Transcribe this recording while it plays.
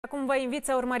Acum vă invit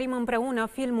să urmărim împreună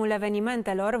filmul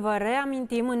evenimentelor. Vă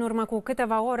reamintim, în urmă cu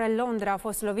câteva ore, Londra a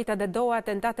fost lovită de două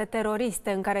atentate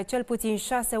teroriste, în care cel puțin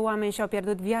 6 oameni și-au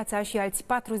pierdut viața și alți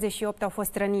 48 au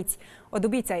fost răniți. O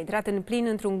dubiță a intrat în plin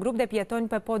într-un grup de pietoni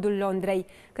pe Podul Londrei.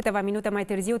 Câteva minute mai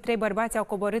târziu, 3 bărbați au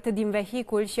coborât din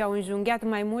vehicul și au înjunghiat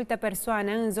mai multe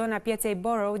persoane în zona Pieţei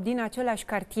Borough din același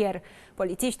cartier.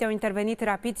 Polițiștii au intervenit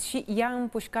rapid și i-au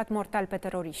împușcat mortal pe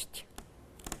teroriști.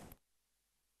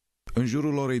 În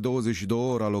jurul orei 22,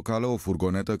 ora locală, o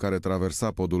furgonetă care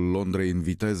traversa Podul Londrei în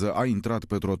viteză a intrat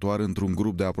pe trotuar într-un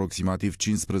grup de aproximativ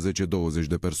 15-20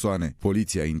 de persoane.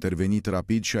 Poliția a intervenit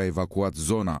rapid și a evacuat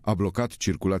zona, a blocat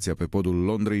circulația pe Podul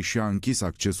Londrei și a închis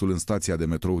accesul în stația de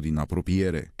metrou din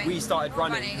apropiere. We started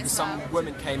running. Some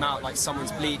women came out like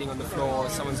someone's bleeding on the floor,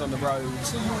 someone's on the road.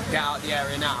 Get out the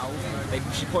area now.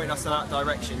 She pointed us in that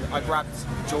direction. I grabbed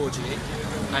Georgie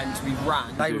and we ran.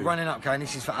 They were running up, going,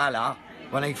 "This is for Allah."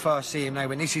 When they first see him, they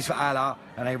went, "This is for Allah,"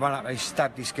 and they run up, they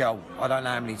stabbed this girl, I don't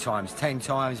know how many times, 10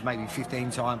 times, maybe 15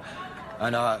 times,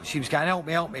 and she was going,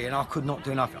 help me, and I could not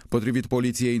do nothing. Potrivit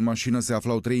poliției, în mașină se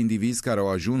aflau 3 indivizi care au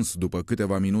ajuns după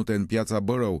câteva minute în piața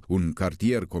Borough, un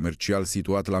cartier comercial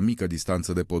situat la mică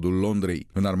distanță de Podul Londrei.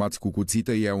 Înarmați cu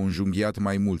cuțite, ei au înjunghiat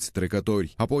mai mulți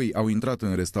trecători. Apoi au intrat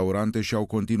în restaurante și au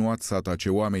continuat să atace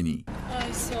oamenii.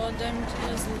 I saw them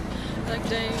just like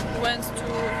they went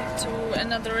to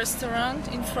another restaurant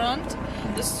in front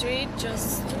the street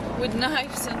just with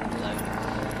knives and like.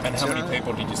 And how many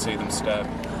people did you see them stab?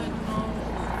 I don't know,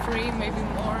 3, maybe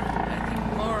more. I think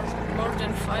more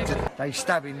than 5. They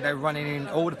stabbing, they were running in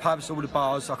all the pubs, all the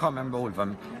bars, I can't remember all of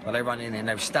them, but they running in,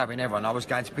 they were stabbing everyone. I was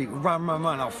going to people, run,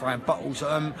 I was throwing bottles at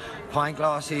them, pint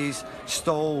glasses,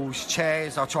 stools,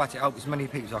 chairs. I tried to help as many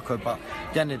people as I could, but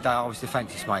at the end of the day I was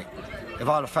defenseless, mate. If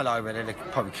I'd have fell over, they'd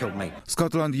probably killed me.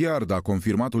 Scotland Yard a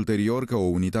confirmat ulterior că o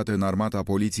unitate înarmată a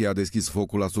poliției a deschis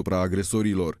focul asupra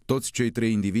agresorilor. Toți cei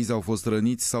 3 indivizi au fost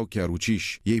răniți sau chiar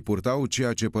uciși. Ei purtau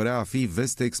ceea ce părea a fi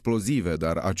veste explozive,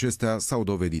 dar acestea s-au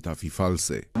dovedit a fi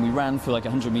false. We ran for like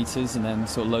 100 meters and then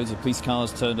sort of loads of police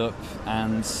cars turned up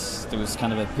and there was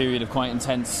kind of a period of quite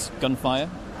intense gunfire.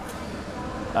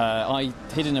 I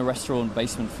hid in a restaurant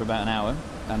basement for about an hour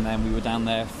and then we were down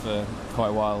there for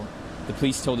quite a while. The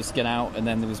police told us to get out and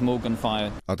then there was more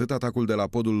gunfire. Atât atacul de la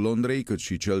Podul Londrei cât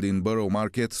și cel din Borough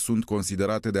Market sunt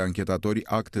considerate de anchetatori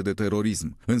acte de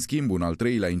terorism. În schimb, un al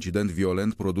 3-lea incident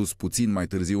violent produs puțin mai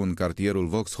târziu în cartierul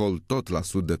Vauxhall, tot la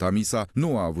sud de Tamisa,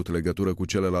 nu a avut legătură cu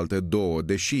celelalte două,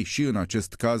 deși și în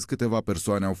acest caz câteva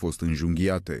persoane au fost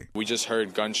înjunghiate. We just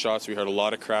heard gunshots, we heard a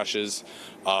lot of crashes.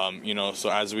 So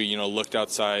as we, looked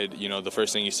outside, the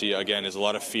first thing you see again is a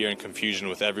lot of fear and confusion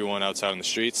with everyone outside in the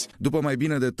streets. După mai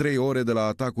bine de 3 ore de la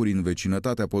atacuri în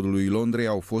vecinătatea Podului Londrei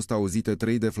au fost auzite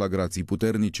 3 deflagrații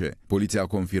puternice. Poliția a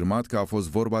confirmat că a fost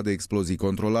vorba de explozii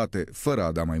controlate, fără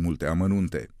a da mai multe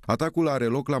amănunte. Atacul are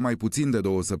loc la mai puțin de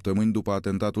 2 săptămâni după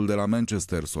atentatul de la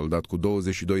Manchester, soldat cu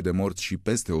 22 de morți și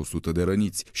peste 100 de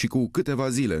răniți, și cu câteva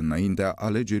zile înaintea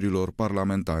alegerilor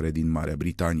parlamentare din Marea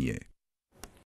Britanie.